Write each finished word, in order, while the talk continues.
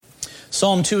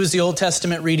Psalm 2 is the Old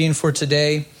Testament reading for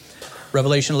today.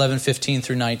 Revelation 11:15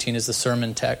 through 19 is the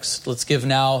sermon text. Let's give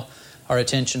now our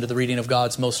attention to the reading of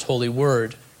God's most holy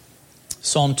word.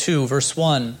 Psalm 2, verse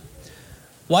 1.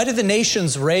 Why do the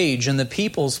nations rage and the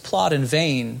peoples plot in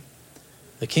vain?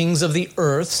 The kings of the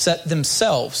earth set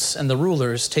themselves, and the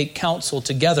rulers take counsel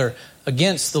together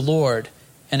against the Lord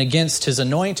and against his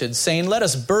anointed, saying, let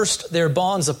us burst their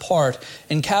bonds apart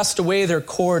and cast away their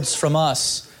cords from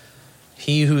us.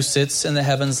 He who sits in the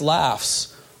heavens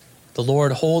laughs. The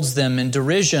Lord holds them in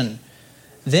derision.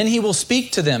 Then he will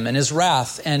speak to them in his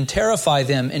wrath and terrify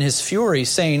them in his fury,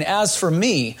 saying, as for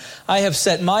me, I have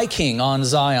set my king on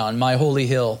Zion, my holy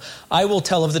hill. I will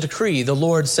tell of the decree. The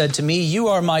Lord said to me, you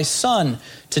are my son.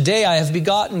 Today I have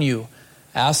begotten you.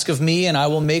 Ask of me, and I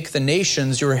will make the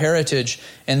nations your heritage,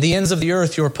 and the ends of the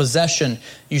earth your possession.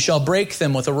 You shall break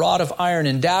them with a rod of iron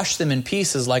and dash them in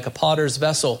pieces like a potter's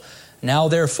vessel. Now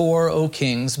therefore, O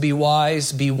kings, be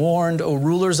wise, be warned, O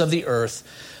rulers of the earth.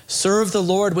 Serve the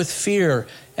Lord with fear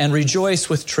and rejoice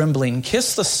with trembling.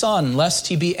 Kiss the Son, lest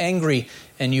he be angry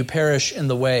and you perish in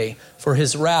the way, for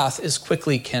his wrath is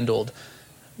quickly kindled.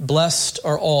 Blessed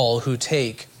are all who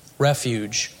take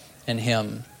refuge in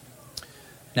him.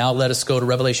 Now let us go to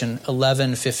Revelation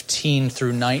 11:15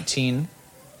 through 19.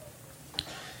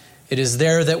 It is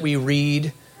there that we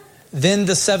read, then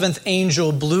the seventh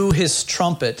angel blew his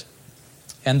trumpet,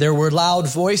 and there were loud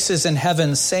voices in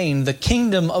heaven saying, the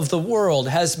kingdom of the world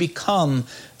has become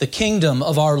the kingdom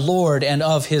of our Lord and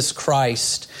of his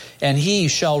Christ, and he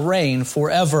shall reign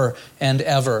forever and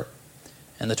ever.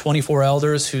 And the 24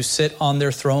 elders who sit on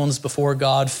their thrones before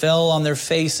God fell on their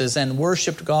faces and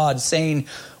worshiped God, saying,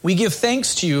 we give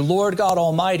thanks to you, Lord God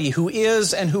Almighty, who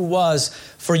is and who was,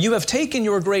 for you have taken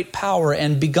your great power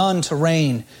and begun to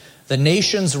reign. The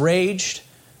nations raged,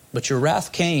 but your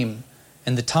wrath came,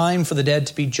 and the time for the dead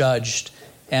to be judged,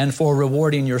 and for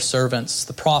rewarding your servants,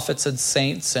 the prophets and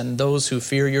saints, and those who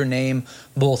fear your name,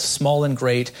 both small and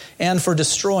great, and for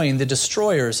destroying the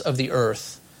destroyers of the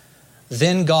earth.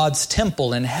 Then God's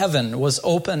temple in heaven was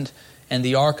opened, and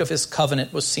the ark of his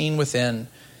covenant was seen within.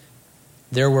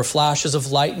 There were flashes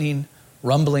of lightning,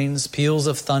 rumblings, peals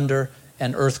of thunder,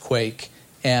 an earthquake,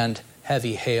 and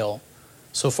heavy hail.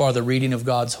 So far, the reading of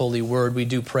God's holy word. We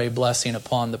do pray blessing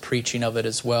upon the preaching of it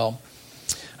as well.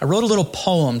 I wrote a little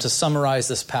poem to summarize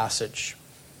this passage.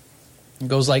 It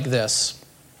goes like this.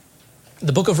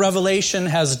 The book of Revelation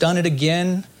has done it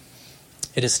again.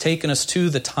 It has taken us to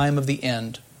the time of the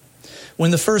end. When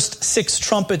the first 6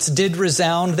 trumpets did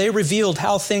resound, they revealed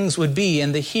how things would be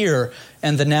in the here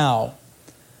and the now.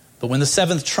 But when the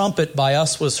 7th trumpet by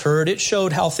us was heard, it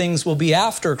showed how things will be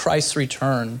after Christ's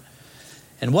return.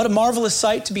 And what a marvelous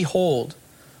sight to behold.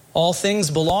 All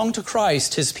things belong to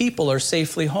Christ. His people are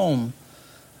safely home.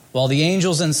 While the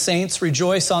angels and saints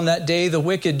rejoice on that day, the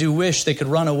wicked do wish they could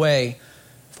run away.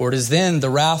 For it is then the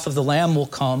wrath of the Lamb will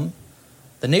come.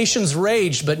 The nations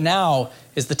raged, but now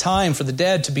is the time for the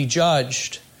dead to be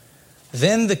judged.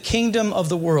 Then the kingdom of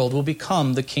the world will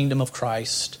become the kingdom of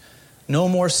Christ. No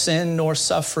more sin nor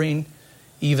suffering,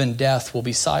 even death will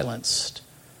be silenced.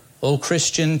 O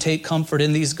Christian, take comfort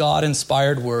in these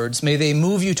God-inspired words. May they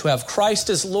move you to have Christ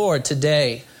as Lord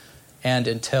today and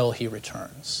until he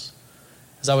returns.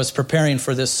 As I was preparing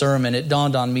for this sermon, it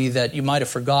dawned on me that you might have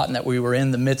forgotten that we were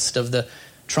in the midst of the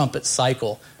trumpet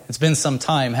cycle. It's been some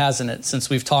time, hasn't it, since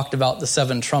we've talked about the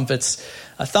 7 trumpets.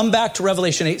 Thumb back to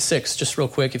Revelation 8:6, just real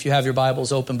quick, if you have your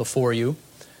Bibles open before you.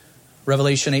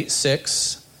 Revelation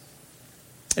 8:6.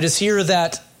 It is here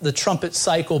that the trumpet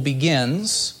cycle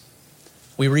begins.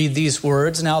 We read these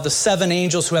words, now the 7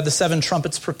 angels who had the 7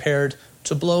 trumpets prepared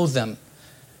to blow them.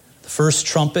 The first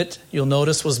trumpet, you'll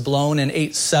notice, was blown in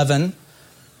 8:7.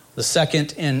 The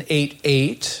second in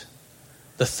 8:8.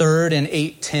 The third in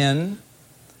 8:10.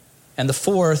 And the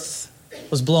fourth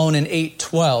was blown in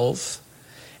 8:12.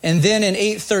 And then in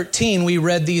 8:13, we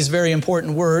read these very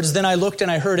important words. Then I looked and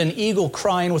I heard an eagle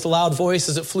crying with a loud voice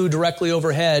as it flew directly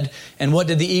overhead. And what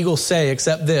did the eagle say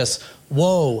except this?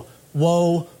 Woe,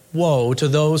 woe, woe to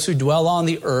those who dwell on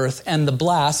the earth and the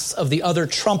blasts of the other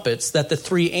trumpets that the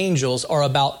 3 angels are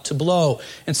about to blow.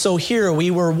 And so here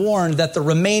we were warned that the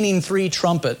remaining 3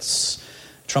 trumpets,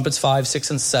 trumpets 5,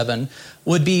 6, and 7,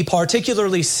 would be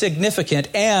particularly significant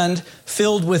and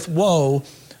filled with woe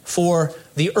for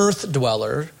the earth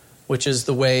dweller, which is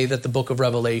the way that the book of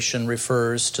Revelation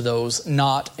refers to those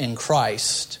not in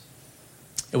Christ.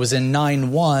 It was in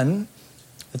 9:1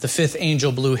 that the 5th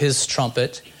angel blew his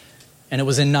trumpet, and it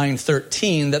was in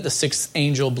 9:13 that the 6th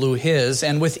angel blew his.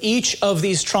 And with each of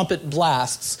these trumpet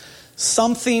blasts,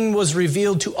 something was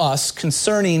revealed to us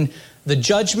concerning the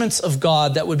judgments of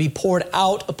God that would be poured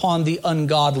out upon the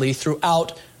ungodly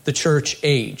throughout the church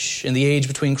age, in the age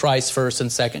between Christ's first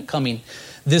and second coming.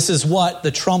 This is what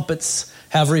the trumpets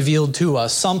have revealed to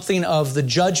us, something of the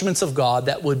judgments of God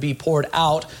that would be poured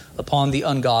out upon the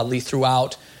ungodly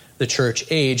throughout the church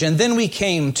age. And then we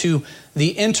came to the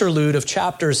interlude of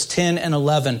chapters 10 and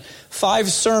 11.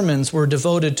 5 sermons were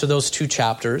devoted to those 2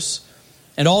 chapters.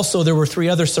 And also there were 3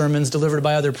 other sermons delivered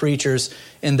by other preachers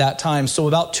in that time. So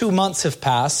about 2 months have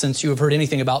passed since you have heard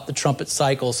anything about the trumpet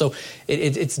cycle. So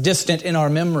it's distant in our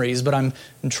memories, but I'm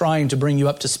trying to bring you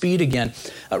up to speed again.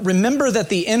 Remember that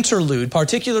the interlude,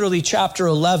 particularly chapter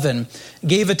 11,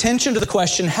 gave attention to the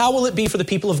question, how will it be for the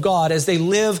people of God as they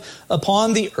live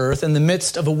upon the earth in the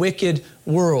midst of a wicked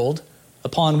world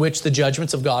upon which the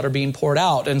judgments of God are being poured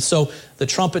out? And so the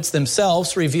trumpets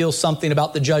themselves reveal something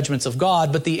about the judgments of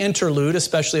God, but the interlude,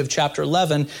 especially of chapter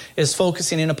 11, is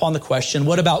focusing in upon the question,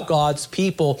 what about God's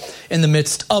people in the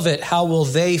midst of it? How will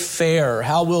they fare?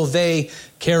 How will they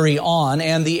carry on?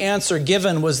 And the answer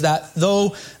given was that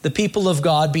though the people of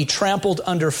God be trampled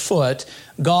underfoot,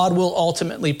 God will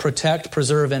ultimately protect,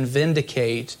 preserve, and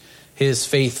vindicate his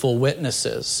faithful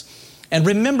witnesses. And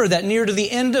remember that near to the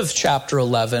end of chapter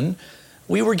 11,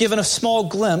 we were given a small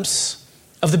glimpse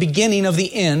of the beginning of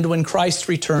the end when Christ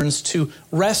returns to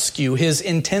rescue his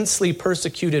intensely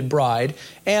persecuted bride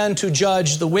and to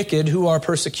judge the wicked who are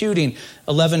persecuting.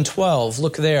 11:12,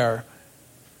 look there.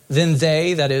 Then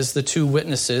they, that is the 2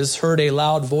 witnesses, heard a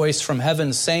loud voice from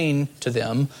heaven saying to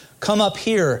them, come up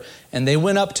here. And they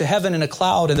went up to heaven in a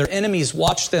cloud, and their enemies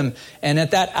watched them. And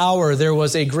at that hour there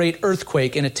was a great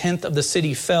earthquake, and 1/10 of the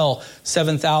city fell.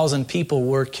 7,000 people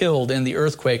were killed in the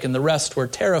earthquake, and the rest were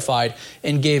terrified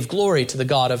and gave glory to the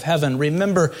God of heaven.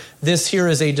 Remember, this here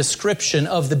is a description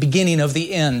of the beginning of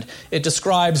the end. It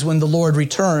describes when the Lord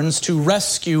returns to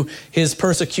rescue his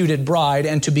persecuted bride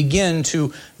and to begin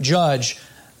to judge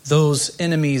those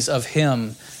enemies of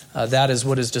him. That is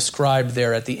what is described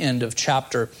there at the end of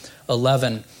chapter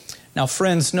 11. Now,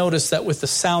 friends, notice that with the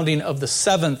sounding of the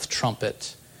 7th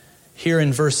trumpet, here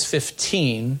in verse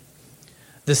 15,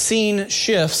 the scene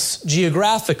shifts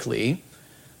geographically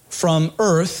from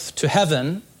earth to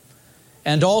heaven,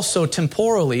 and also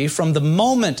temporally from the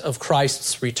moment of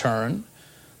Christ's return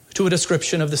to a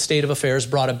description of the state of affairs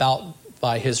brought about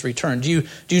by his return. Do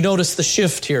you notice the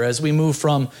shift here as we move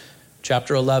from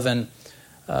chapter 11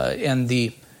 and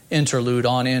the interlude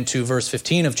on into verse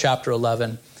 15 of chapter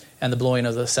 11 and the blowing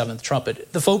of the 7th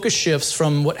trumpet? The focus shifts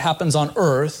from what happens on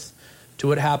earth to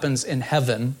what happens in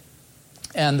heaven,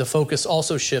 and the focus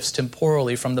also shifts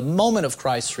temporally from the moment of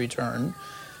Christ's return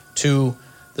to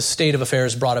the state of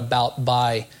affairs brought about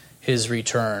by his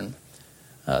return.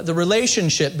 The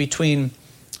relationship between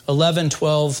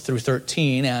 11:12 through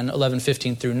 13 and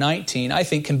 11:15 through 19, I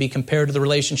think, can be compared to the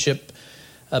relationship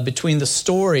between the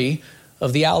story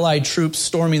of the Allied troops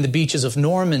storming the beaches of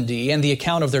Normandy and the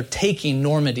account of their taking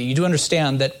Normandy. You do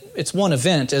understand that it's one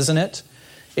event, isn't it?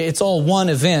 It's all one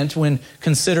event when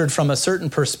considered from a certain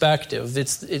perspective.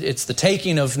 It's the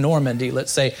taking of Normandy,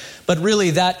 let's say. But really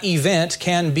that event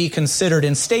can be considered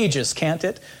in stages, can't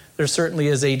it? There certainly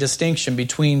is a distinction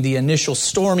between the initial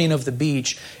storming of the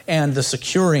beach and the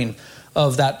securing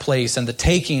of that place and the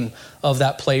taking of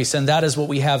that place. And that is what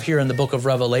we have here in the book of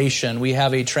Revelation. We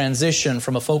have a transition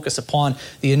from a focus upon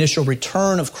the initial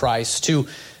return of Christ to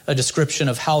a description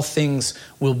of how things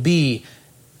will be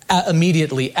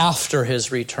immediately after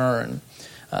his return.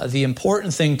 The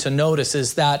important thing to notice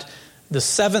is that the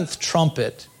 7th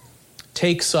trumpet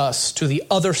takes us to the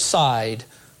other side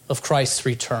of Christ's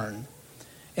return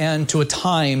and to a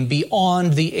time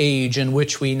beyond the age in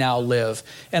which we now live.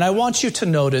 And I want you to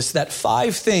notice that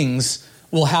 5 things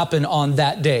will happen on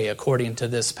that day, according to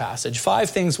this passage. 5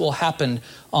 things will happen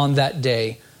on that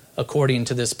day, according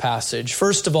to this passage.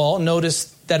 First of all,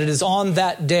 notice that it is on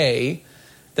that day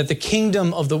that the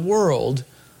kingdom of the world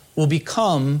will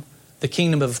become the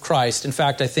kingdom of Christ. In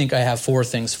fact, I think I have 4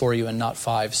 things for you and not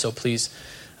 5, so please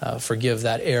forgive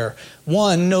that error.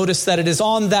 1, notice that it is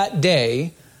on that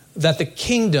day that the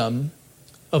kingdom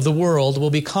of the world will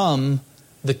become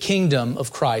the kingdom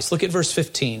of Christ. Look at verse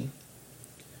 15.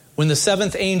 When the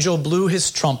 7th angel blew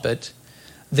his trumpet,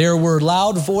 there were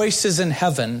loud voices in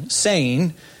heaven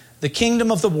saying, the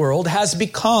kingdom of the world has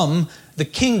become the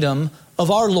kingdom of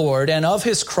our Lord and of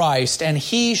his Christ, and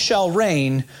he shall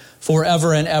reign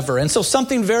forever and ever. And so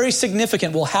something very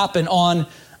significant will happen on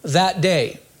that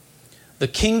day. The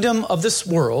kingdom of this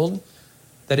world,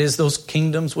 that is, those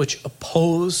kingdoms which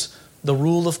oppose the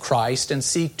rule of Christ and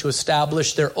seek to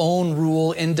establish their own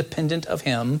rule independent of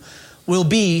him, will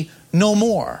be no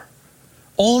more.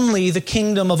 Only the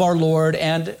kingdom of our Lord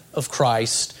and of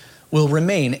Christ will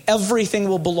remain. Everything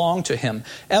will belong to him.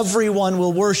 Everyone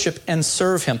will worship and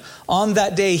serve him. On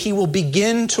that day, he will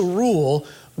begin to rule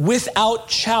without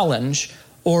challenge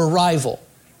or rival.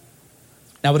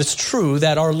 Now, it is true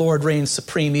that our Lord reigns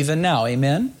supreme even now.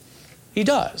 Amen? He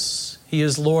does. He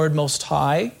is Lord Most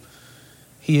High.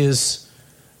 He is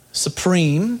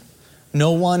supreme.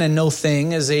 No one and no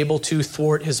thing is able to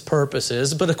thwart his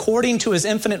purposes. But according to his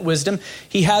infinite wisdom,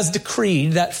 he has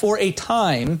decreed that for a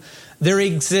time there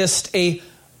exists a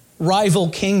rival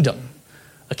kingdom,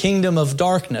 a kingdom of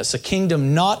darkness, a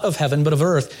kingdom not of heaven but of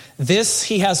earth. This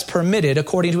he has permitted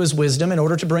according to his wisdom in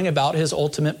order to bring about his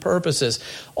ultimate purposes.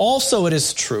 Also, it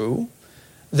is true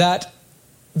that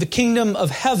the kingdom of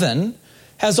heaven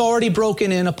has already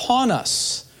broken in upon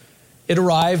us. It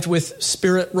arrived with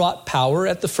Spirit-wrought power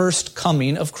at the first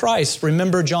coming of Christ.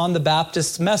 Remember John the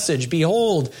Baptist's message,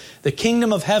 "Behold, the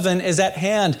kingdom of heaven is at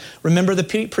hand." Remember the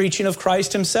preaching of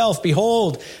Christ himself,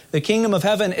 "Behold, the kingdom of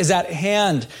heaven is at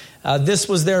hand." This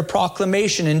was their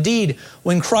proclamation. Indeed,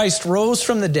 when Christ rose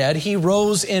from the dead, he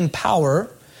rose in power,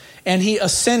 and he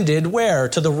ascended where?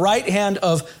 To the right hand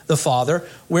of the Father,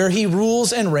 where he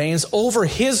rules and reigns over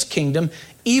his kingdom,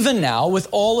 even now, with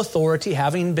all authority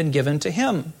having been given to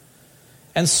him.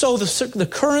 And so the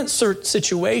current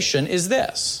situation is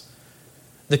this.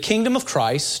 The kingdom of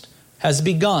Christ has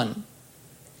begun.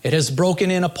 It has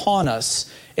broken in upon us.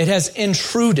 It has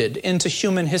intruded into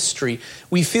human history.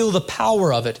 We feel the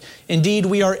power of it. Indeed,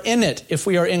 we are in it if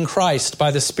we are in Christ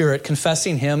by the Spirit,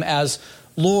 confessing him as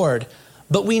Lord.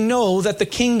 But we know that the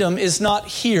kingdom is not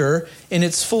here in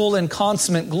its full and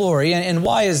consummate glory. And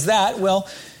why is that? Well,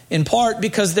 in part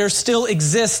because there still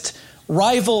exist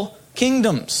rival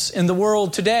kingdoms in the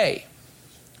world today.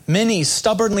 Many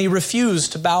stubbornly refuse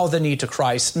to bow the knee to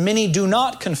Christ. Many do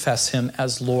not confess him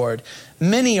as Lord.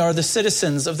 Many are the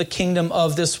citizens of the kingdom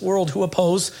of this world who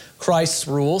oppose Christ's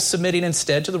rule, submitting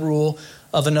instead to the rule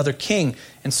of another king.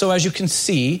 And so, as you can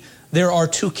see, there are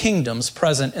two kingdoms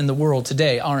present in the world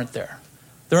today, aren't there?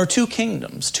 There are two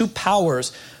kingdoms, two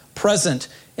powers present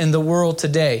in the world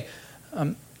today.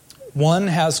 One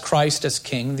has Christ as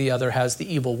king, the other has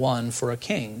the evil one for a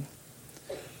king.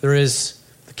 There is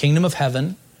the kingdom of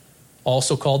heaven,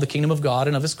 also called the kingdom of God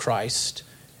and of his Christ,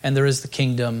 and there is the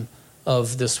kingdom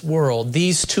of this world.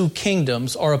 These two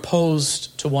kingdoms are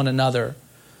opposed to one another.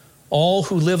 All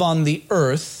who live on the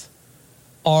earth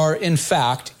are, in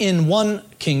fact, in one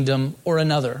kingdom or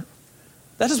another.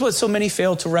 That is what so many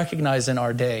fail to recognize in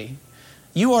our day.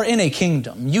 You are in a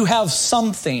kingdom. You have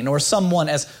something or someone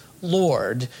as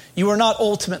Lord. You are not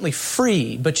ultimately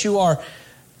free, but you are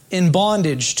in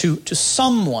bondage to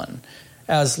someone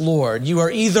as Lord. You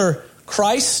are either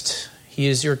Christ, he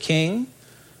is your king,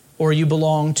 or you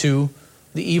belong to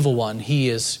the evil one, he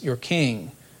is your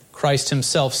king. Christ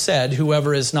himself said,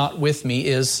 "Whoever is not with me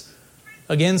is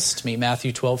against me,"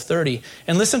 Matthew 12:30.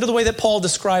 And listen to the way that Paul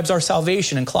describes our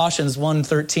salvation in Colossians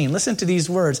 1:13. Listen to these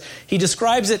words. He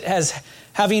describes it as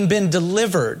having been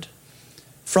delivered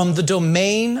from the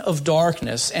domain of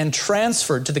darkness and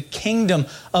transferred to the kingdom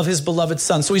of his beloved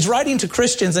Son. So he's writing to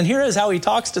Christians, and here is how he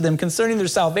talks to them concerning their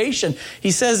salvation.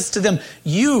 He says to them,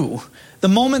 you, the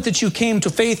moment that you came to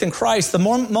faith in Christ, the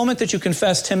moment that you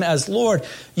confessed him as Lord,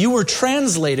 you were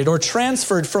translated or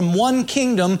transferred from one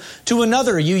kingdom to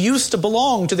another. You used to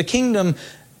belong to the kingdom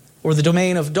or the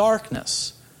domain of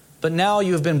darkness, but now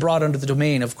you have been brought under the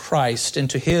domain of Christ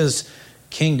into his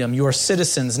kingdom. You are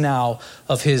citizens now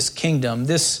of his kingdom.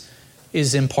 This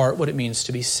is in part what it means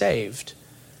to be saved.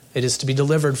 It is to be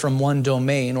delivered from one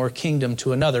domain or kingdom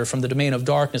to another, from the domain of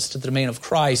darkness to the domain of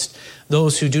Christ.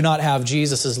 Those who do not have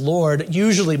Jesus as Lord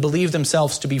usually believe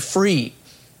themselves to be free,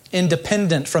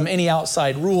 independent from any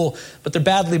outside rule, but they're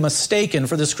badly mistaken,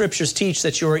 for the scriptures teach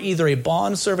that you are either a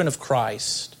bondservant of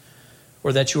Christ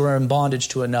or that you are in bondage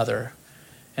to another.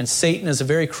 And Satan is a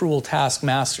very cruel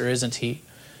taskmaster, isn't he?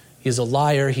 He is a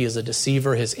liar, he is a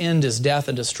deceiver, his end is death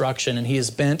and destruction, and he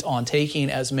is bent on taking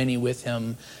as many with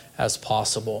him as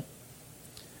possible.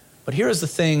 But here is the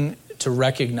thing to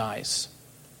recognize.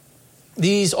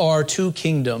 These are two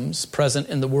kingdoms present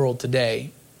in the world today.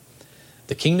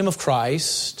 The kingdom of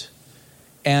Christ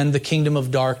and the kingdom of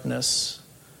darkness.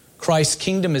 Christ's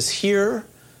kingdom is here.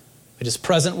 It is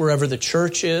present wherever the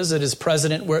church is. It is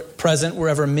present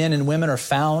wherever men and women are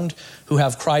found who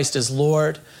have Christ as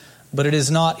Lord. But it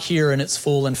is not here in its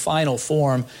full and final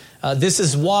form. This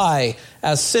is why,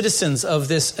 as citizens of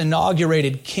this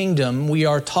inaugurated kingdom, we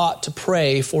are taught to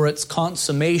pray for its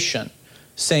consummation,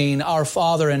 saying, "Our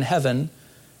Father in heaven,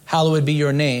 hallowed be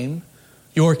your name.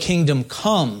 Your kingdom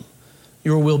come,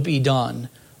 your will be done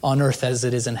on earth as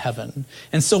it is in heaven.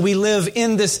 And so we live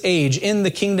in this age, in the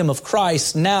kingdom of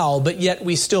Christ now, but yet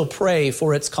we still pray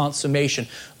for its consummation.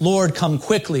 Lord, come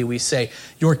quickly, we say.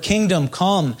 Your kingdom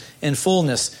come in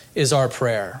fullness is our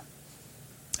prayer.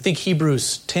 I think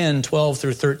Hebrews 10, 12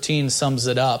 through 13 sums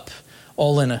it up,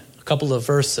 all in a couple of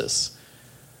verses.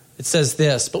 It says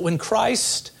this, "But when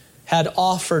Christ had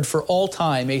offered for all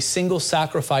time a single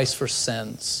sacrifice for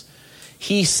sins,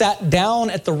 he sat down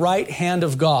at the right hand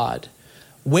of God,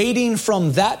 waiting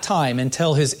from that time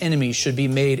until his enemies should be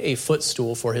made a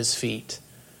footstool for his feet."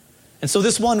 And so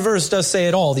this one verse does say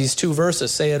it all. These two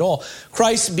verses say it all.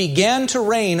 Christ began to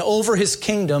reign over his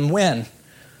kingdom when?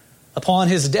 Upon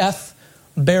his death,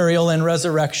 burial, and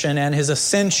resurrection, and his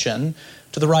ascension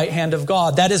to the right hand of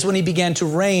God. That is when he began to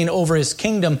reign over his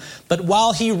kingdom. But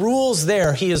while he rules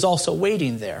there, he is also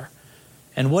waiting there.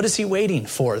 And what is he waiting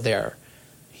for there?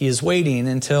 He is waiting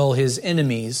until his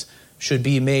enemies should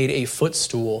be made a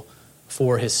footstool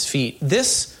for his feet.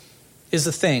 This is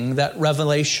the thing that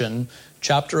Revelation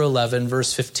chapter 11,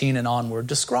 verse 15 and onward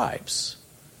describes.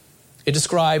 It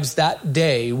describes that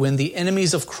day when the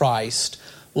enemies of Christ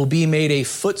will be made a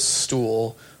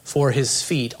footstool for his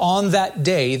feet. On that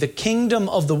day, the kingdom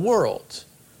of the world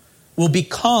will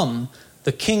become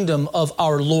the kingdom of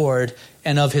our Lord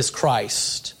and of his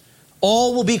Christ.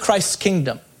 All will be Christ's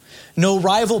kingdom. No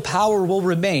rival power will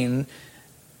remain.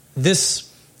 This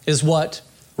is what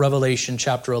Revelation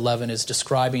chapter 11 is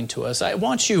describing to us. I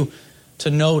want you to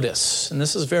notice, and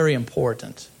this is very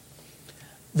important,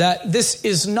 that this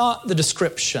is not the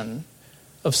description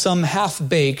of some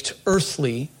half-baked,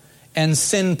 earthly, and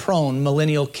sin-prone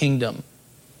millennial kingdom.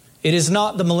 It is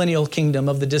not the millennial kingdom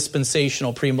of the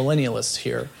dispensational premillennialists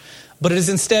here, but it is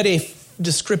instead a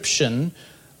description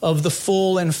of the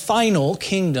full and final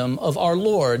kingdom of our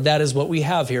Lord. That is what we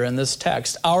have here in this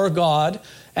text. Our God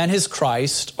and his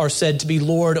Christ are said to be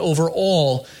Lord over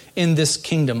all in this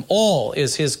kingdom. All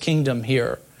is his kingdom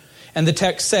here. And the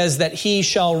text says that he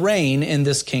shall reign in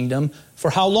this kingdom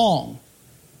for how long?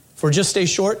 For just a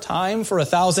short time, for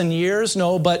 1,000 years?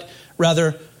 No, but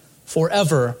rather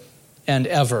forever and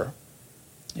ever.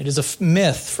 It is a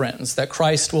myth, friends, that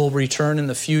Christ will return in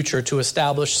the future to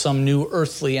establish some new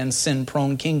earthly and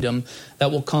sin-prone kingdom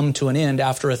that will come to an end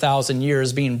after 1,000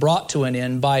 years, being brought to an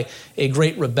end by a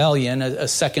great rebellion, a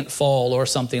second fall or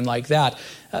something like that.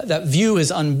 That view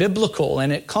is unbiblical,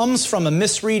 and it comes from a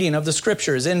misreading of the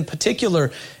Scriptures. In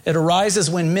particular, it arises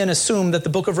when men assume that the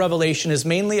book of Revelation is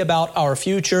mainly about our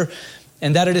future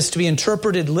and that it is to be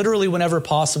interpreted literally whenever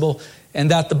possible,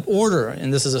 and that the order,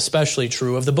 and this is especially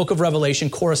true, of the book of Revelation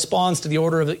corresponds to the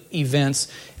order of events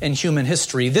in human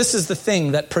history. This is the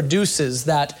thing that produces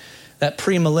that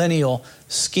premillennial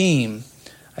scheme.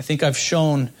 I think I've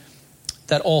shown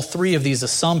that all three of these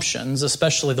assumptions,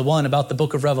 especially the one about the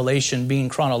book of Revelation being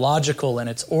chronological in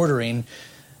its ordering,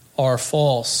 are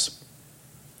false.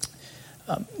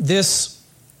 This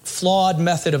flawed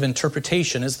method of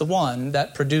interpretation is the one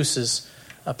that produces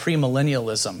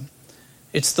premillennialism.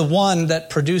 It's the one that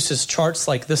produces charts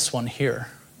like this one here.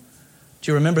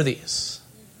 Do you remember these?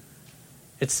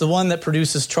 It's the one that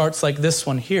produces charts like this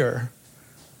one here.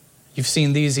 You've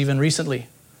seen these even recently.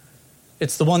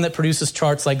 It's the one that produces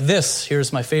charts like this.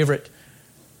 Here's my favorite.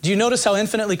 Do you notice how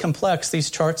infinitely complex these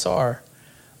charts are?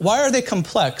 Why are they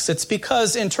complex? It's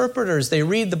because interpreters, they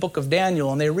read the book of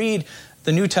Daniel and they read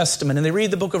the New Testament and they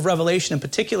read the book of Revelation in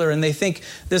particular, and they think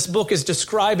this book is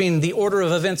describing the order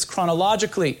of events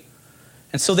chronologically.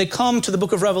 And so they come to the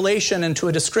book of Revelation and to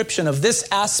a description of this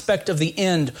aspect of the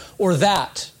end or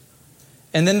that.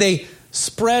 And then they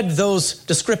spread those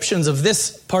descriptions of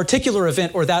this particular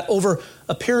event or that over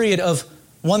a period of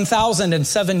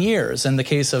 1,007 years in the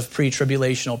case of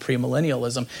pre-tribulational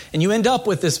premillennialism. And you end up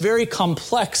with this very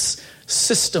complex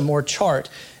system or chart.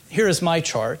 Here is my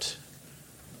chart.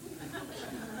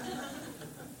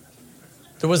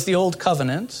 There was the Old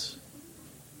Covenant,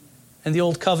 and the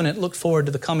Old Covenant looked forward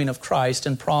to the coming of Christ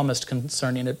and promised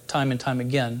concerning it time and time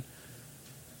again.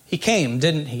 He came,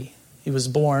 didn't he? He was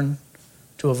born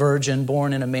to a virgin,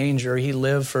 born in a manger. He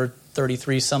lived for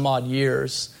 33 some odd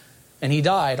years, and he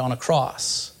died on a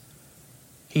cross.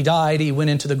 He died, he went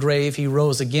into the grave, he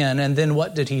rose again, and then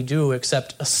what did he do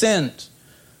except ascend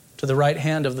to the right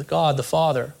hand of God the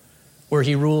Father, where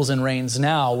he rules and reigns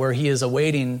now, where he is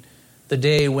awaiting the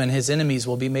day when his enemies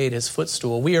will be made his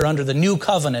footstool. We are under the new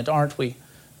covenant, aren't we?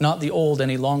 Not the old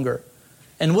any longer.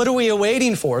 And what are we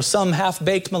awaiting for? Some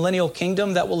half-baked millennial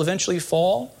kingdom that will eventually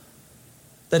fall?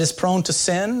 That is prone to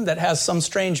sin? That has some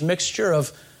strange mixture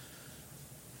of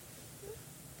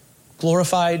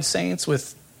glorified saints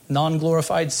with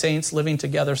non-glorified saints living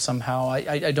together somehow.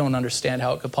 I don't understand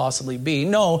how it could possibly be.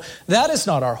 No, that is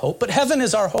not our hope, but heaven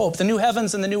is our hope. The new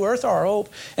heavens and the new earth are our hope.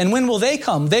 And when will they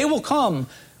come? They will come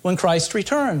when Christ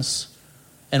returns.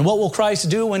 And what will Christ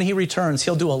do when he returns?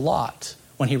 He'll do a lot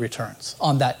when he returns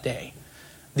on that day.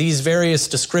 These various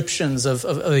descriptions of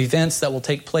events that will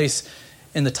take place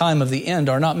in the time of the end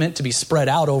are not meant to be spread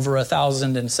out over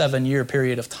 1,007-year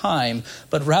period of time,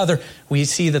 but rather we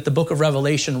see that the book of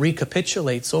Revelation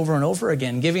recapitulates over and over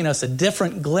again, giving us a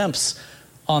different glimpse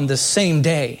on the same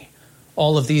day.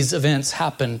 All of these events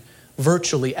happen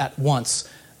virtually at once.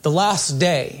 The last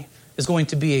day is going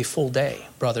to be a full day,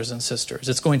 brothers and sisters.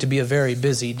 It's going to be a very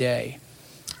busy day.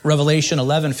 Revelation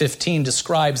 11:15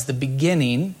 describes the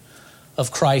beginning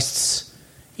of Christ's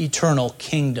eternal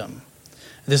kingdom.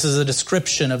 This is a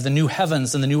description of the new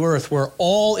heavens and the new earth where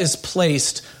all is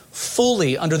placed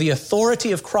fully under the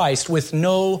authority of Christ with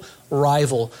no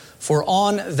rival. For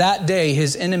on that day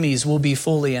his enemies will be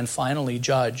fully and finally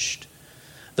judged.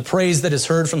 The praise that is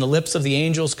heard from the lips of the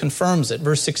angels confirms it.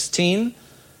 Verse 16,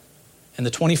 and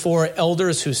the 24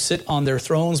 elders who sit on their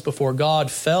thrones before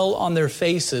God fell on their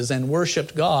faces and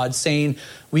worshiped God, saying,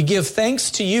 "We give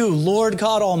thanks to you, Lord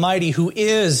God Almighty, who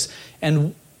is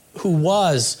and who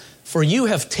was, for you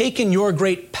have taken your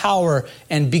great power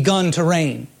and begun to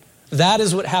reign." That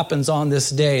is what happens on this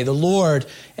day. The Lord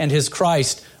and his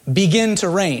Christ begin to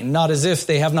reign, not as if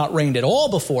they have not reigned at all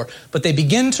before, but they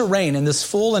begin to reign in this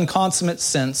full and consummate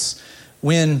sense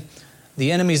when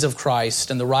the enemies of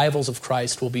Christ and the rivals of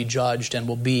Christ will be judged and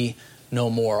will be no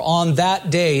more. On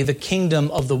that day, the kingdom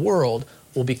of the world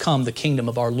will become the kingdom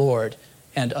of our Lord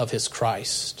and of his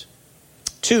Christ.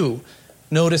 2,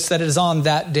 notice that it is on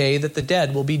that day that the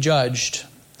dead will be judged.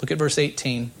 Look at verse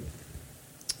 18.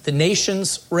 The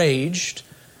nations raged,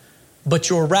 but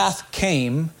your wrath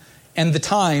came, and the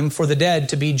time for the dead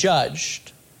to be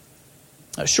judged.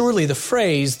 Surely the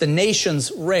phrase, the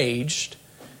nations raged,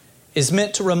 is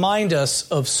meant to remind us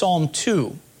of Psalm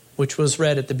 2, which was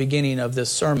read at the beginning of this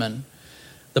sermon.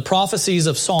 The prophecies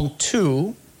of Psalm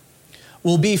 2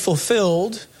 will be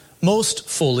fulfilled most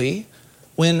fully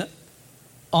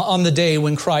on the day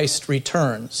when Christ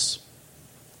returns.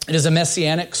 It is a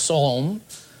messianic psalm,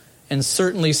 and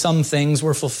certainly some things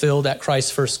were fulfilled at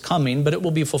Christ's first coming, but it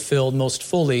will be fulfilled most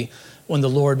fully when the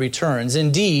Lord returns.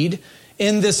 Indeed,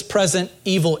 in this present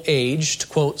evil age, to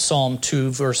quote Psalm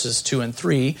 2, verses 2 and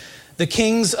 3, the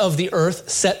kings of the earth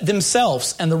set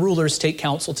themselves, and the rulers take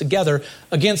counsel together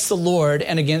against the Lord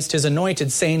and against his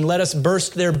anointed, saying, "Let us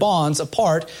burst their bonds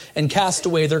apart and cast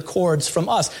away their cords from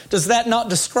us." Does that not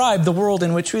describe the world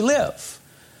in which we live?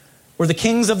 Where the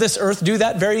kings of this earth do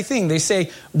that very thing. They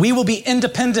say, we will be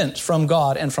independent from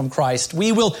God and from Christ.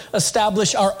 We will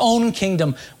establish our own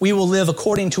kingdom. We will live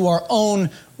according to our own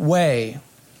way.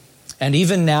 And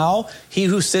even now, he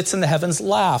who sits in the heavens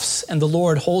laughs, and the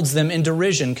Lord holds them in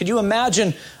derision. Could you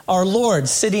imagine our Lord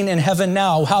sitting in heaven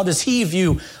now? How does he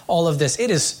view all of this? It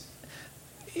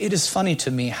is funny to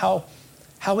me how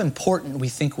important we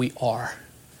think we are.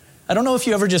 I don't know if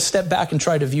you ever just step back and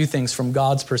try to view things from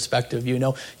God's perspective. You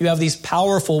know, you have these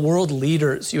powerful world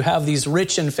leaders. You have these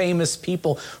rich and famous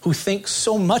people who think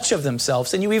so much of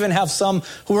themselves. And you even have some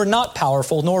who are not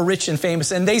powerful nor rich and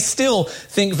famous, and they still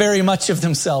think very much of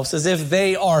themselves as if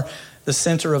they are the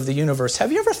center of the universe.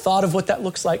 Have you ever thought of what that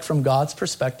looks like from God's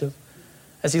perspective?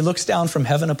 As he looks down from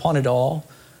heaven upon it all,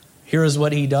 here is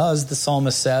what he does, the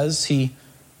psalmist says. He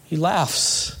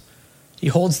laughs. He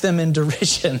holds them in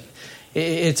derision.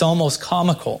 It's almost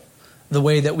comical, the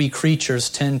way that we creatures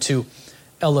tend to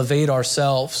elevate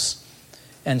ourselves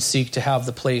and seek to have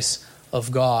the place of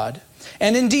God.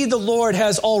 And indeed, the Lord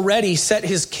has already set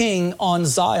his king on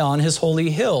Zion, his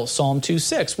holy hill, Psalm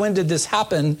 2:6. When did this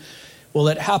happen? Well,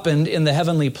 it happened in the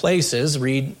heavenly places.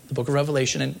 Read the book of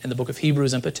Revelation and the book of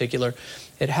Hebrews in particular.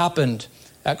 It happened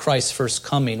at Christ's first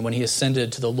coming when he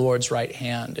ascended to the Lord's right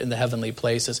hand in the heavenly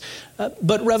places.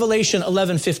 But Revelation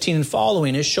 11:15 and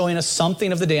following is showing us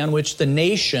something of the day on which the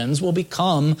nations will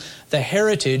become the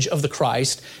heritage of the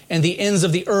Christ, and the ends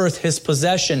of the earth his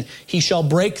possession. He shall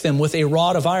break them with a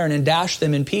rod of iron and dash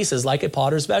them in pieces like a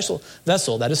potter's vessel.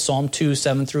 That is Psalm 2,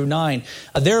 7 through 9.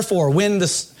 Therefore, when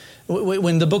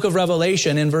the book of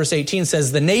Revelation in verse 18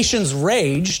 says the nations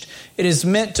raged, it is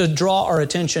meant to draw our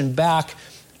attention back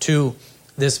to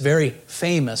this very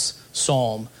famous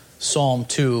psalm, Psalm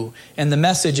 2. And the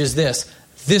message is this: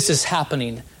 this is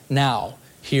happening now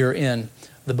here in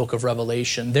the book of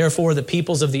Revelation. Therefore, the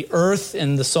peoples of the earth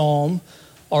in the psalm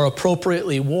are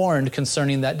appropriately warned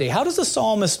concerning that day. How does the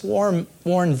psalmist warn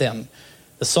them?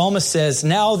 The psalmist says,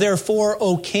 "Now therefore,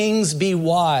 O kings, be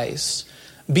wise.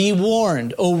 Be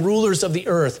warned, O rulers of the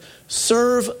earth,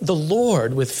 serve the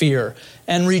Lord with fear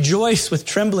and rejoice with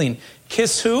trembling.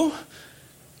 Kiss who?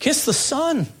 Kiss the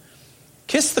Son.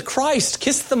 Kiss the Christ.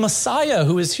 Kiss the Messiah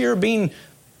who is here being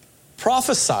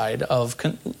prophesied of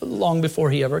long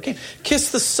before he ever came.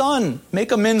 Kiss the Son.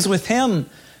 Make amends with him,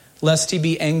 lest he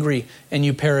be angry and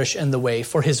you perish in the way,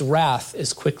 for his wrath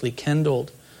is quickly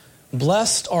kindled.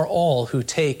 Blessed are all who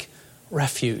take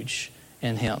refuge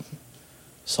in him.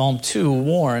 Psalm 2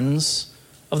 warns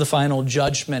of the final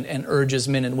judgment and urges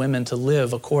men and women to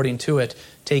live according to it,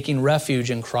 taking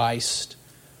refuge in Christ.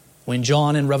 When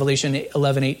John in Revelation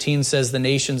 11:18 says the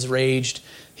nations raged,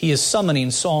 he is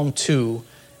summoning Psalm 2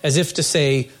 as if to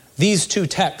say these two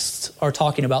texts are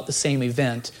talking about the same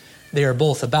event. They are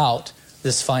both about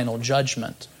this final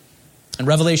judgment. In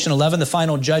Revelation 11, the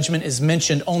final judgment is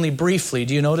mentioned only briefly.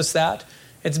 Do you notice that?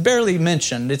 It's barely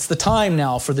mentioned. It's the time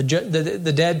now for the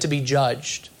dead to be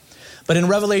judged. But in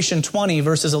Revelation 20,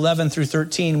 verses 11 through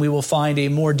 13, we will find a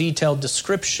more detailed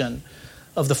description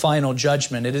of the final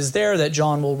judgment. It is there that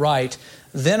John will write,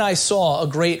 "Then I saw a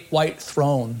great white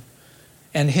throne,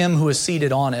 and him who is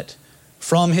seated on it.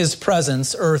 From his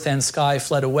presence, earth and sky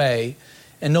fled away,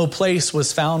 and no place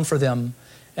was found for them.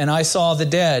 And I saw the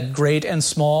dead, great and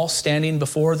small, standing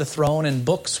before the throne, and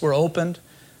books were opened.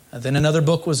 And then another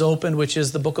book was opened, which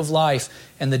is the book of life,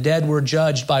 and the dead were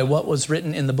judged by what was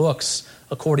written in the books,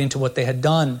 according to what they had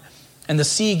done. And the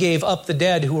sea gave up the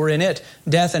dead who were in it.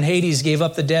 Death and Hades gave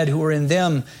up the dead who were in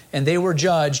them, and they were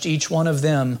judged, each one of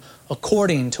them,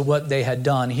 according to what they had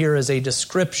done." Here is a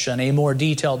description, a more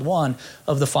detailed one,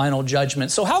 of the final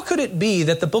judgment. So how could it be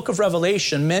that the book of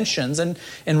Revelation mentions and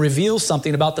reveals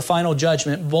something about the final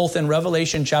judgment, both in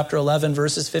Revelation chapter 11,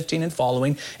 verses 15 and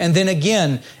following, and then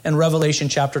again in Revelation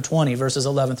chapter 20, verses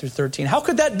 11 through 13? How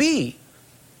could that be?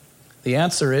 The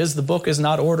answer is the book is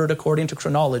not ordered according to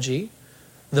chronology.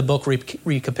 The book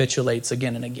recapitulates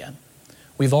again and again.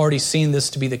 We've already seen this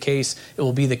to be the case. It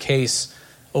will be the case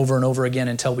over and over again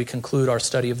until we conclude our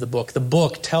study of the book. The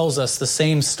book tells us the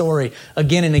same story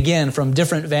again and again from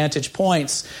different vantage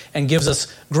points and gives us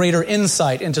greater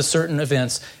insight into certain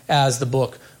events as the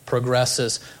book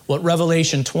progresses. What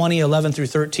Revelation 20, 11 through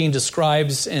 13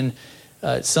 describes in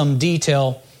some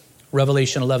detail,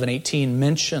 Revelation 11, 18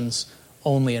 mentions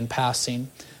only in passing.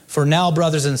 For now,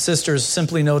 brothers and sisters,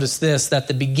 simply notice this, that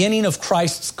the beginning of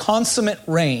Christ's consummate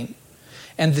reign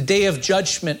and the day of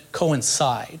judgment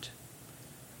coincide.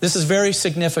 This is very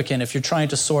significant if you're trying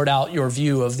to sort out your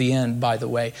view of the end, by the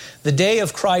way. The day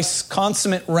of Christ's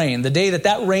consummate reign, the day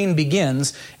that reign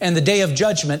begins, and the day of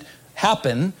judgment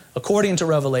happen, according to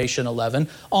Revelation 11,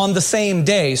 on the same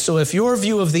day. So if your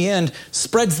view of the end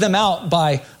spreads them out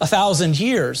by 1,000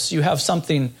 years, you have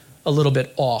something a little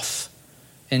bit off.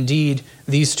 Indeed,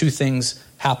 these two things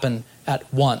happen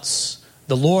at once.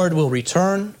 The Lord will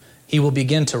return, he will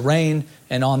begin to reign,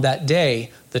 and on that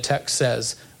day, the text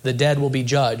says, the dead will be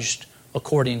judged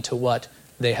according to what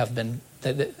they have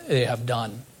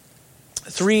done.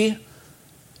 3,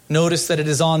 notice that it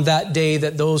is on that day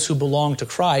that those who belong to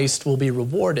Christ will be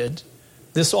rewarded.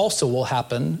 This also will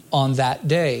happen on that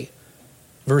day.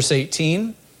 Verse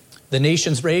 18, the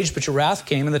nations raged, but your wrath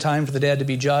came, and the time for the dead to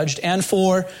be judged, and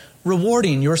for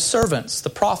rewarding your servants, the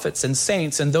prophets and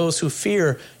saints, and those who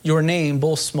fear your name,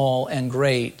 both small and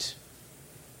great.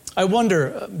 I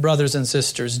wonder, brothers and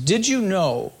sisters, did you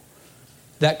know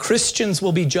that Christians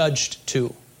will be judged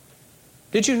too?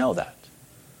 Did you know that?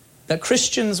 That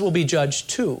Christians will be judged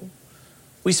too.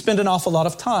 We spend an awful lot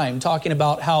of time talking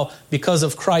about how because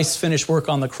of Christ's finished work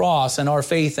on the cross and our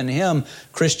faith in him,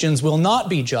 Christians will not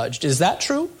be judged. Is that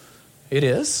true? It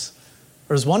is.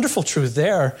 There's wonderful truth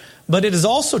there. But it is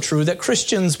also true that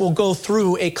Christians will go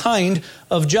through a kind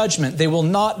of judgment. They will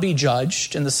not be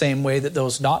judged in the same way that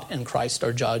those not in Christ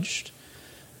are judged.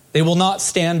 They will not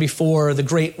stand before the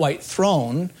great white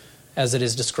throne, as it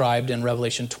is described in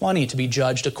Revelation 20, to be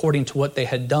judged according to what they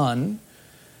had done.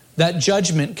 That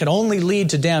judgment can only lead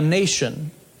to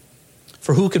damnation.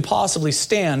 For who could possibly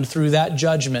stand through that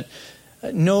judgment?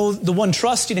 No, the one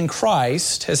trusting in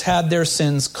Christ has had their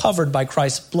sins covered by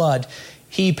Christ's blood.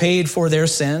 He paid for their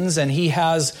sins, and he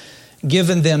has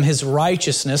given them his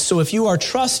righteousness. So if you are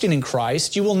trusting in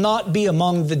Christ, you will not be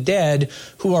among the dead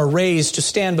who are raised to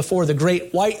stand before the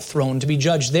great white throne to be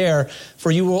judged there, for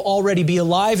you will already be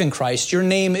alive in Christ. Your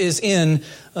name is in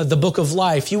the book of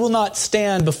life. You will not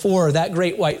stand before that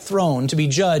great white throne to be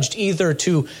judged either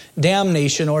to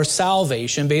damnation or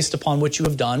salvation based upon what you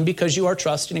have done, because you are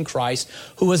trusting in Christ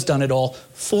who has done it all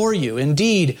for you.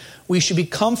 Indeed, we should be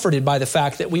comforted by the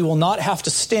fact that we will not have to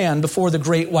stand before the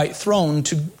great white throne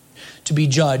to be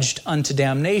judged unto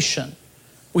damnation.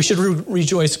 We should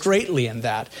rejoice greatly in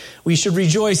that. We should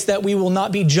rejoice that we will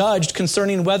not be judged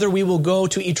concerning whether we will go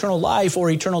to eternal life or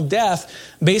eternal death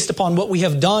based upon what we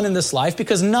have done in this life,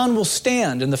 because none will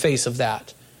stand in the face of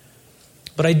that.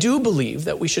 But I do believe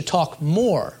that we should talk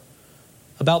more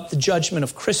about the judgment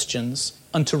of Christians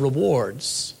unto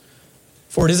rewards.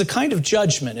 For it is a kind of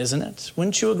judgment, isn't it?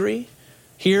 Wouldn't you agree?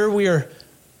 Here we are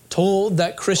told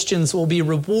that Christians will be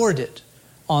rewarded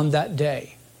on that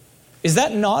day. Is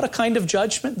that not a kind of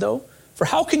judgment, though? For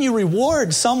how can you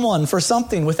reward someone for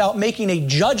something without making a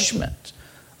judgment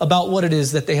about what it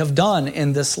is that they have done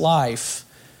in this life?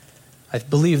 I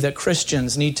believe that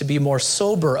Christians need to be more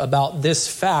sober about this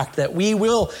fact, that we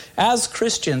will, as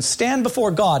Christians, stand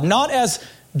before God, not as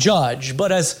judge,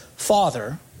 but as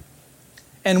Father,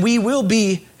 and we will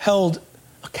be held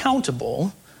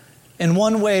accountable in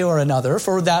one way or another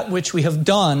for that which we have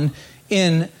done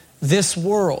in this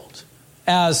world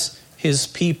as His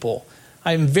people.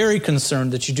 I am very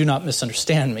concerned that you do not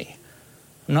misunderstand me.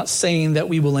 I'm not saying that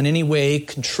we will in any way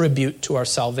contribute to our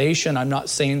salvation. I'm not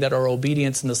saying that our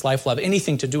obedience in this life will have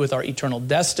anything to do with our eternal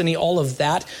destiny. All of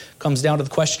that comes down to the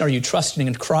question, are you trusting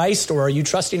in Christ or are you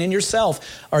trusting in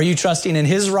yourself? Are you trusting in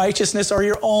His righteousness or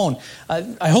your own?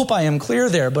 I hope I am clear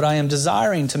there, but I am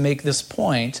desiring to make this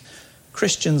point.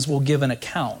 Christians will give an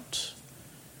account.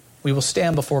 We will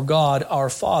stand before God, our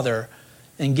Father,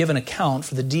 and give an account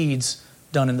for the deeds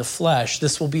done in the flesh.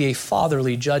 This will be a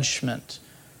fatherly judgment,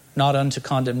 not unto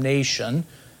condemnation,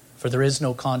 for there is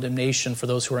no condemnation for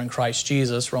those who are in Christ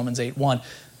Jesus, Romans 8:1.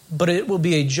 But it will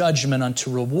be a judgment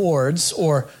unto rewards,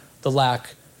 or the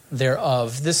lack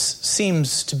thereof. This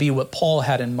seems to be what Paul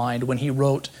had in mind when he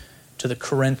wrote to the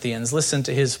Corinthians. Listen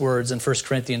to his words in 1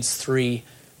 Corinthians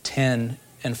 3:10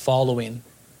 and following.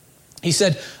 He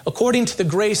said, according to the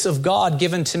grace of God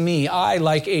given to me, I,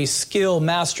 like a skilled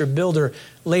master builder,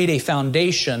 laid a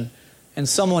foundation, and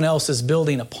someone else is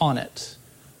building upon it.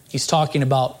 He's talking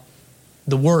about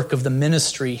the work of the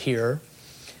ministry here.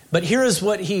 But here is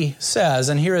what he says,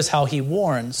 and here is how he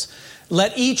warns.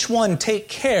 Let each one take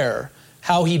care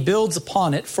how he builds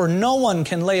upon it, for no one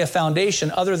can lay a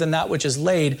foundation other than that which is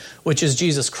laid, which is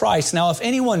Jesus Christ. Now, if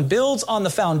anyone builds on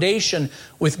the foundation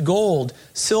with gold,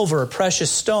 silver, precious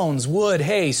stones, wood,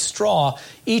 hay, straw,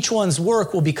 each one's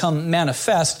work will become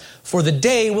manifest, for the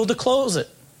day will disclose it.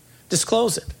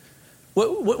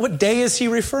 What day is he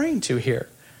referring to here?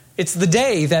 It's the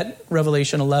day that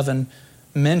Revelation 11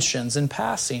 mentions in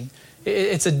passing.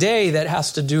 It's a day that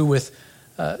has to do with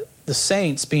the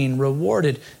saints being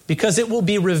rewarded, because it will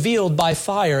be revealed by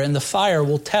fire, and the fire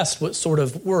will test what sort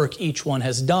of work each one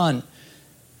has done.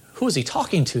 Who is he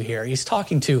talking to here? He's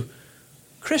talking to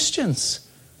Christians,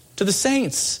 to the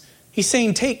saints. He's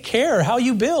saying, take care how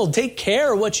you build. Take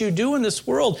care what you do in this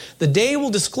world. The day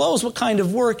will disclose what kind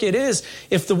of work it is.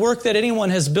 If the work that anyone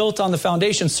has built on the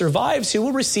foundation survives, he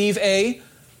will receive a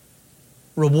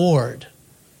reward.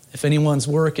 If anyone's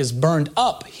work is burned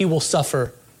up, he will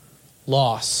suffer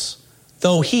loss,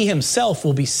 though he himself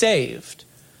will be saved,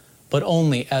 but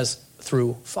only as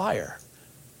through fire.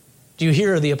 Do you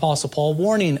hear the Apostle Paul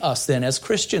warning us then as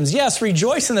Christians? Yes,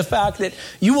 rejoice in the fact that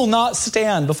you will not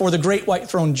stand before the great white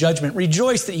throne judgment.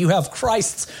 Rejoice that you have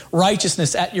Christ's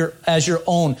righteousness as your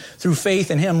own through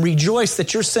faith in Him. Rejoice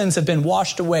that your sins have been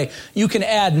washed away. You can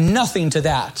add nothing to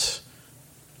that.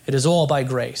 It is all by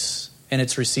grace, and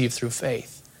it's received through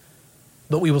faith.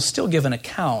 But we will still give an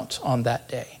account on that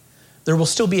day. There will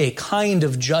still be a kind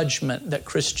of judgment that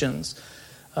Christians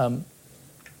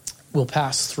will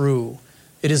pass through.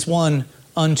 It is one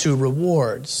unto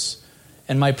rewards.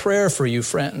 And my prayer for you,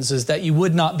 friends, is that you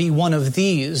would not be one of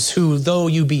these who, though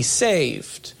you be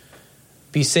saved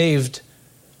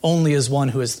only as one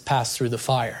who has passed through the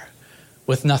fire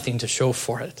with nothing to show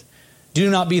for it. Do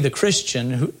not be the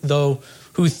Christian who though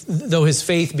his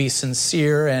faith be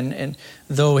sincere and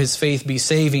though his faith be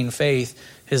saving faith,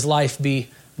 his life be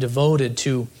devoted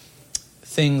to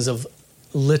things of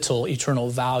little eternal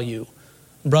value.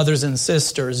 Brothers and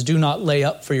sisters, do not lay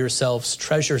up for yourselves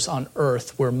treasures on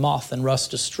earth where moth and rust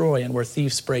destroy and where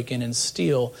thieves break in and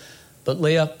steal, but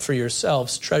lay up for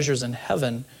yourselves treasures in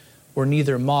heaven where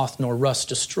neither moth nor rust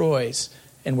destroys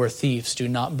and where thieves do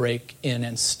not break in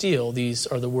and steal. These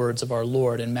are the words of our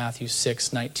Lord in Matthew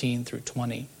 6:19 through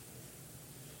 20.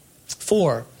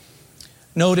 4,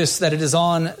 notice that it is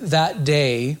on that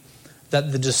day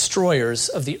that the destroyers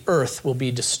of the earth will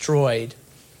be destroyed.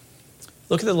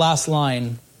 Look at the last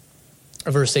line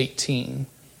of verse 18.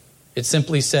 It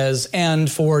simply says, and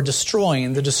for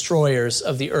destroying the destroyers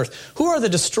of the earth. Who are the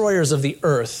destroyers of the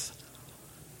earth?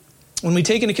 When we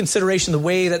take into consideration the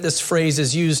way that this phrase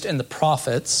is used in the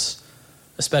prophets,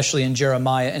 especially in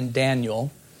Jeremiah and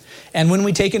Daniel, And when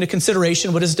we take into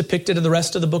consideration what is depicted in the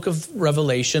rest of the book of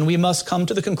Revelation, we must come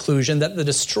to the conclusion that the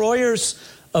destroyers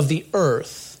of the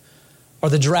earth are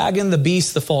the dragon, the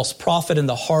beast, the false prophet, and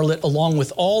the harlot, along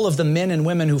with all of the men and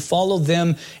women who follow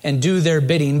them and do their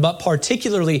bidding, but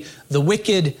particularly the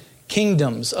wicked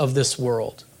kingdoms of this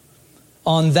world.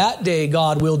 On that day,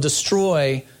 God will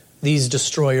destroy these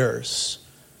destroyers.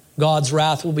 God's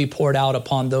wrath will be poured out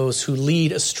upon those who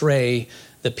lead astray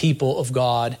the people of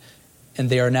God, and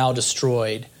they are now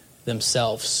destroyed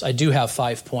themselves. I do have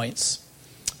 5 points.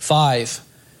 5,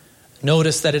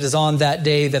 notice that it is on that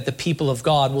day that the people of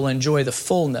God will enjoy the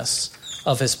fullness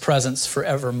of his presence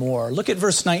forevermore. Look at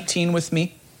verse 19 with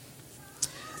me.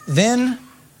 Then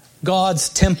God's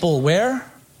temple,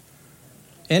 where?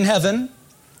 In heaven,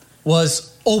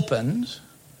 was opened.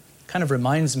 Kind of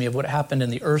reminds me of what happened in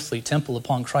the earthly temple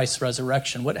upon Christ's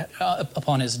resurrection,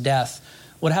 upon his death.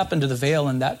 What happened to the veil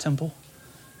in that temple?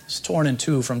 It's torn in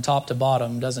two from top to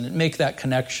bottom, doesn't it? Make that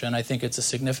connection. I think it's a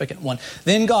significant one.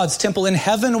 Then God's temple in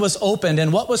heaven was opened,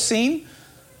 and what was seen?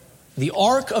 The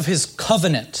ark of his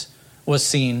covenant was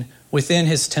seen within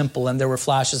his temple, and there were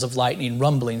flashes of lightning,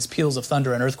 rumblings, peals of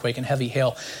thunder, an earthquake, and heavy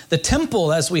hail. The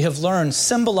temple, as we have learned,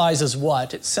 symbolizes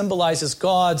what? It symbolizes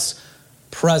God's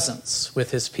presence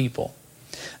with his people.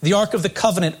 The ark of the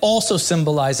covenant also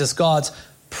symbolizes God's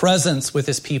presence with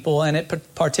his people, and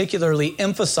it particularly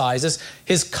emphasizes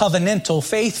his covenantal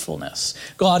faithfulness.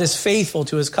 God is faithful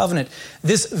to his covenant.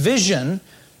 This vision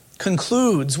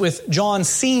concludes with John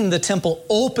seeing the temple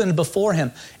opened before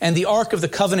him, and the ark of the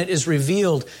covenant is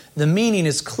revealed. The meaning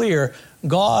is clear.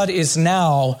 God is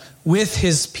now with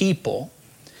his people,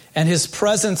 and his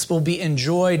presence will be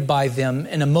enjoyed by them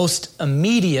in a most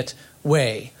immediate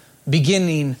way,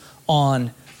 beginning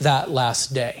on that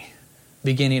last day.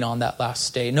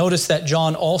 Notice that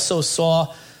John also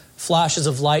saw flashes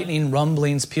of lightning,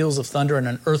 rumblings, peals of thunder, and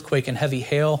an earthquake and heavy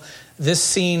hail. This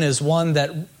scene is one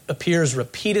that appears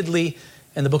repeatedly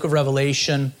in the book of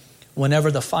Revelation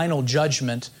whenever the final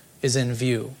judgment is in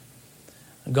view.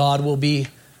 God will be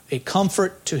a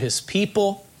comfort to his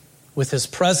people with his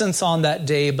presence on that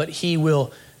day, but he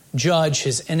will judge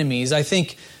his enemies. I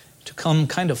think to come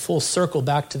kind of full circle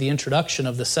back to the introduction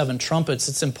of the 7 trumpets,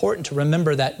 it's important to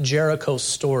remember that Jericho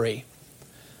story.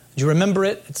 Do you remember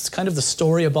it? It's kind of the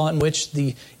story upon which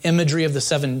the imagery of the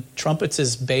 7 trumpets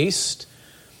is based.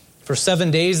 For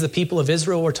 7 days, the people of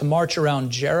Israel were to march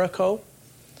around Jericho,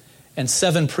 and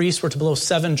 7 priests were to blow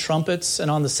 7 trumpets,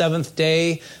 and on the 7th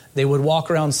day, they would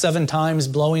walk around 7 times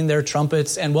blowing their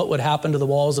trumpets, and what would happen to the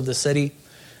walls of the city?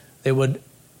 They would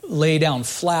lay down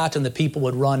flat, and the people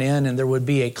would run in, and there would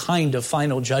be a kind of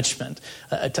final judgment,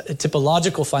 a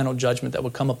typological final judgment that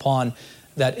would come upon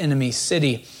that enemy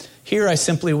city. Here I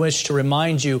simply wish to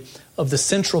remind you of the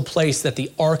central place that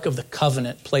the Ark of the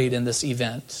Covenant played in this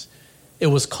event. It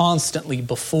was constantly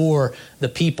before the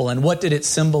people. And what did it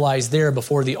symbolize there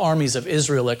before the armies of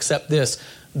Israel except this?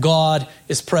 God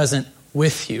is present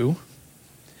with you.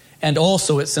 And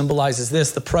also it symbolizes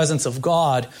this: the presence of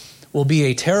God will be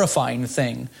a terrifying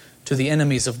thing to the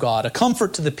enemies of God, a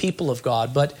comfort to the people of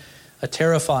God, but a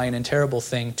terrifying and terrible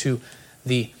thing to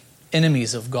the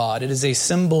enemies of God. It is a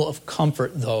symbol of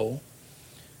comfort, though,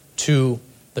 to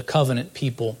the covenant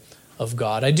people of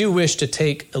God. I do wish to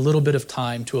take a little bit of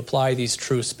time to apply these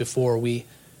truths before we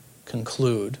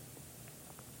conclude.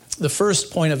 The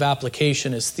first point of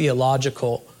application is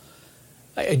theological.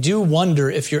 I do wonder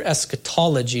if your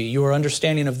eschatology, your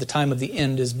understanding of the time of the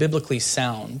end, is biblically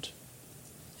sound.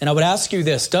 And I would ask you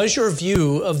this: does your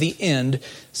view of the end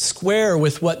square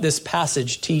with what this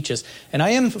passage teaches? And I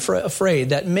am afraid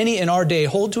that many in our day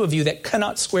hold to a view that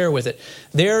cannot square with it.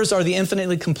 Theirs are the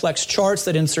infinitely complex charts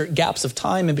that insert gaps of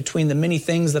time in between the many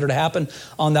things that are to happen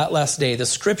on that last day. The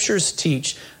scriptures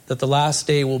teach that the last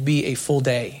day will be a full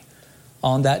day.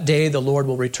 On that day, the Lord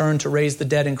will return to raise the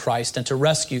dead in Christ and to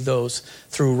rescue those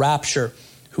through rapture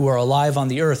who are alive on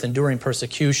the earth enduring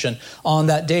persecution. On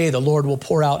that day, the Lord will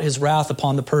pour out his wrath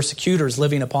upon the persecutors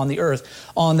living upon the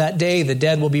earth. On that day, the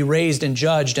dead will be raised and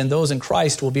judged, and those in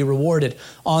Christ will be rewarded.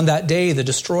 On that day, the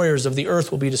destroyers of the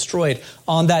earth will be destroyed.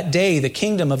 On that day, the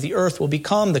kingdom of the earth will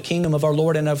become the kingdom of our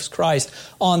Lord and of Christ.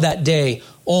 On that day,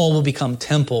 all will become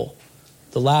temple.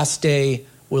 The last day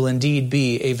will indeed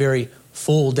be a very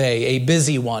full day, a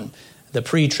busy one. The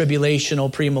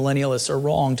pre-tribulational, premillennialists are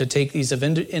wrong to take these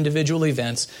individual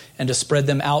events and to spread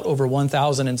them out over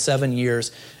 1,007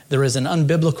 years. There is an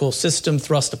unbiblical system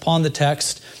thrust upon the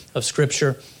text of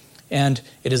Scripture, and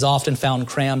it is often found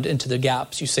crammed into the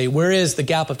gaps. You say, where is the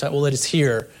gap of time? Well, it is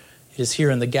here. It is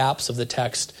here in the gaps of the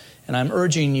text. And I'm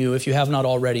urging you, if you have not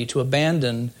already, to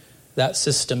abandon that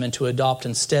system and to adopt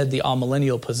instead the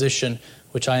amillennial position,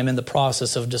 which I am in the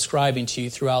process of describing to you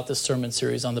throughout this sermon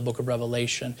series on the book of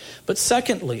Revelation. But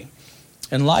secondly,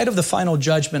 in light of the final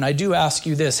judgment, I do ask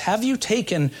you this: have you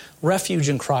taken refuge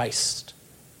in Christ?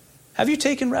 Have you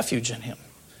taken refuge in him?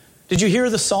 Did you hear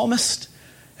the psalmist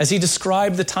as he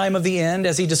described the time of the end,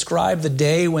 as he described the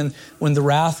day when the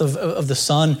wrath of the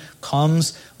Son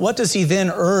comes? What does he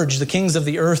then urge the kings of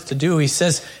the earth to do? He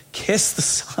says, kiss the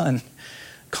Son.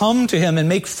 Come to him and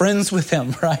make friends with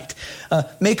him, right?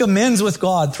 Make amends with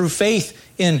God through faith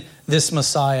in this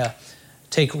Messiah.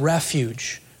 Take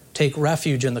refuge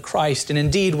in the Christ. And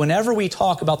indeed, whenever we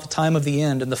talk about the time of the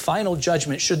end and the final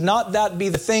judgment, should not that be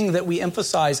the thing that we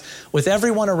emphasize with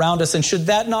everyone around us? And should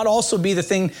that not also be the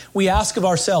thing we ask of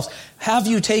ourselves? Have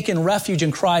you taken refuge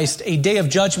in Christ? A day of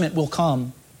judgment will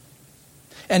come,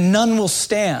 and none will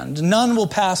stand. None will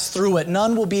pass through it.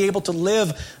 None will be able to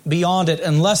live beyond it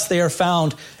unless they are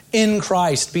found in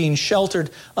Christ, being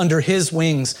sheltered under his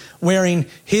wings, wearing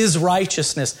his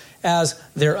righteousness as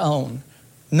their own.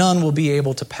 None will be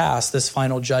able to pass this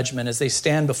final judgment as they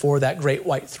stand before that great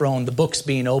white throne, the books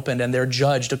being opened, and they're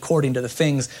judged according to the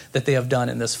things that they have done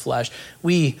in this flesh.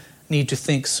 We need to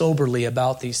think soberly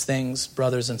about these things,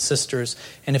 brothers and sisters.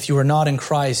 And if you are not in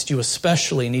Christ, you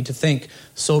especially need to think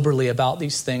soberly about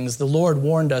these things. The Lord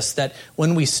warned us that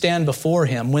when we stand before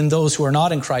him, when those who are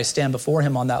not in Christ stand before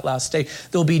him on that last day,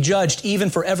 they'll be judged even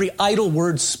for every idle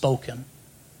word spoken.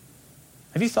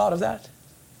 Have you thought of that?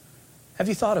 Have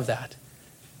you thought of that?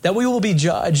 That we will be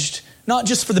judged, not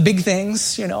just for the big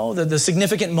things, the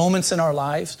significant moments in our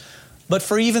lives, but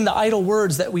for even the idle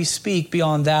words that we speak.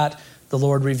 Beyond that, the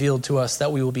Lord revealed to us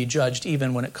that we will be judged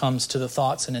even when it comes to the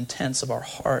thoughts and intents of our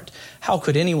heart. How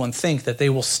could anyone think that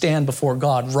they will stand before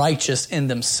God righteous in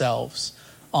themselves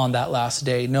on that last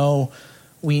day? No,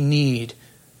 we need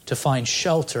to find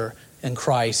shelter in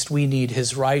Christ. We need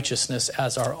his righteousness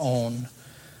as our own.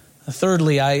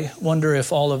 Thirdly, I wonder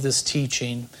if all of this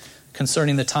teaching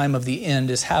concerning the time of the end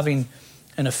is having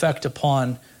an effect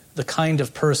upon the kind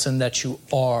of person that you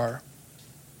are.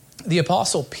 The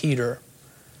Apostle Peter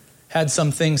had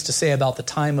some things to say about the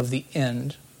time of the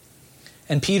end.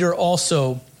 And Peter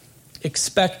also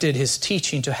expected his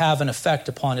teaching to have an effect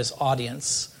upon his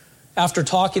audience. After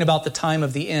talking about the time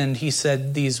of the end, he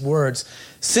said these words: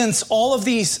 since all of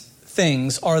these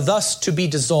things are thus to be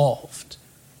dissolved,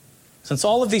 since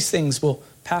all of these things will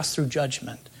pass through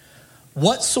judgment,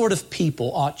 what sort of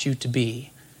people ought you to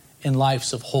be in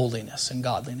lives of holiness and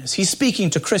godliness? He's speaking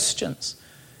to Christians.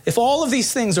 If all of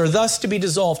these things are thus to be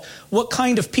dissolved, what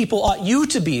kind of people ought you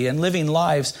to be in living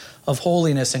lives of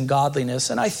holiness and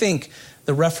godliness? And I think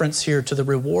the reference here to the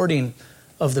rewarding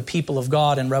of the people of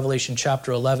God in Revelation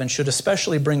chapter 11 should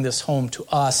especially bring this home to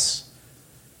us,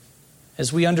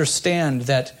 as we understand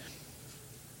that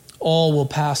all will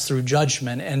pass through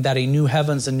judgment, and that a new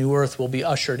heavens and new earth will be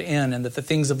ushered in, and that the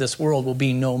things of this world will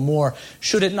be no more.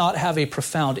 Should it not have a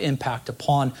profound impact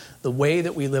upon the way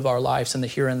that we live our lives in the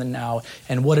here and the now,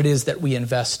 and what it is that we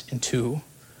invest into,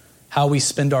 how we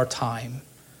spend our time,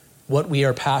 what we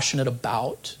are passionate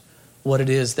about, what it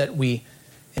is that we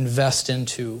invest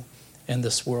into in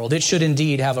this world? It should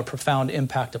indeed have a profound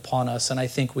impact upon us, and I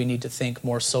think we need to think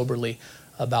more soberly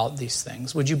about these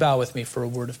things. Would you bow with me for a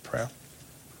word of prayer?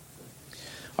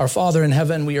 Our Father in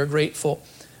heaven, we are grateful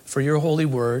for your holy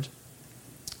word.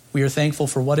 We are thankful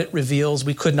for what it reveals.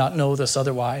 We could not know this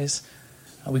otherwise.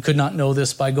 We could not know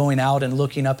this by going out and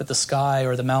looking up at the sky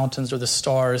or the mountains or the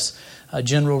stars.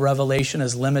 General revelation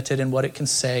is limited in what it can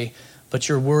say, but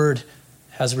your word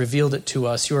has revealed it to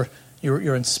us.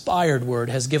 Your inspired word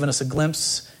has given us a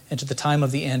glimpse into the time of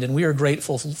the end, and we are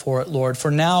grateful for it, Lord. For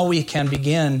now we can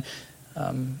begin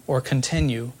or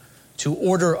continue to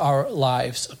order our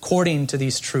lives according to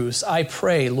these truths. I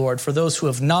pray, Lord, for those who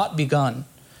have not begun.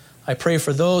 I pray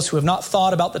for those who have not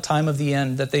thought about the time of the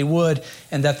end, that they would,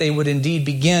 and that they would indeed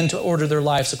begin to order their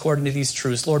lives according to these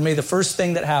truths. Lord, may the first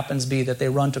thing that happens be that they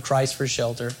run to Christ for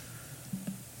shelter.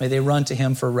 May they run to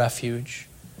him for refuge,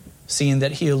 seeing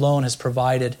that he alone has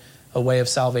provided a way of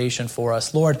salvation for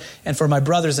us. Lord, and for my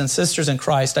brothers and sisters in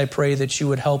Christ, I pray that you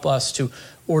would help us to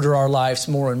order our lives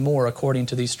more and more according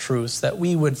to these truths, that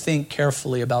we would think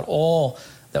carefully about all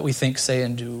that we think, say,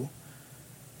 and do.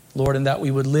 Lord, and that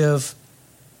we would live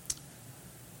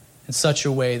in such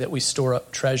a way that we store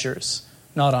up treasures,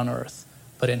 not on earth,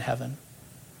 but in heaven.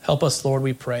 Help us, Lord,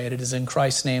 we pray. And it is in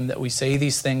Christ's name that we say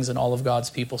these things, and all of God's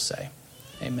people say,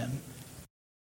 amen.